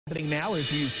Happening now,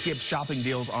 if you skipped shopping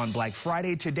deals on Black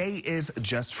Friday, today is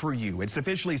just for you. It's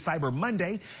officially Cyber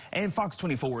Monday, and Fox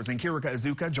 24's Nkirika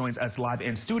Azuka joins us live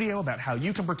in studio about how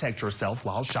you can protect yourself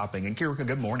while shopping. Nkirika,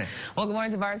 good morning. Well, good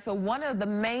morning, Tavares. So one of the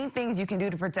main things you can do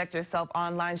to protect yourself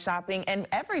online shopping and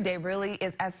every day really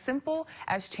is as simple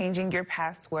as changing your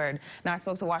password. Now, I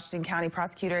spoke to Washington County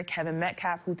Prosecutor Kevin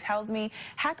Metcalf, who tells me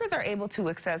hackers are able to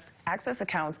access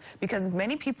accounts because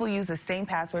many people use the same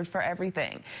password for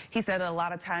everything. He said that a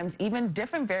lot of times even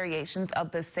different variations of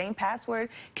the same password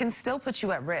can still put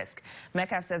you at risk.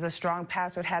 Metcalf says a strong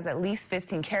password has at least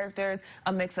 15 characters,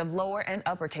 a mix of lower and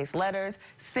uppercase letters,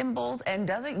 symbols, and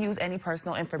doesn't use any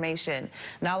personal information.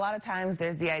 Now, a lot of times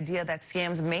there's the idea that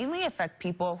scams mainly affect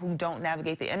people who don't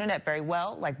navigate the internet very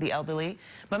well, like the elderly,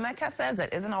 but Metcalf says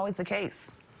that isn't always the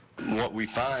case. What we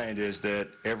find is that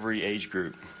every age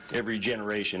group, every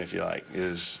generation, if you like,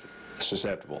 is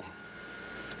susceptible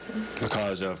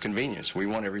because of convenience. We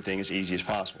want everything as easy as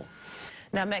possible.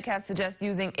 Now, Metcalf suggests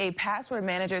using a password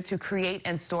manager to create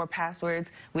and store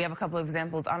passwords. We have a couple of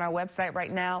examples on our website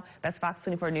right now. That's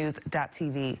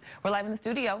fox24news.tv. We're live in the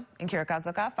studio in Nkirika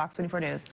Azuka, Fox 24 News.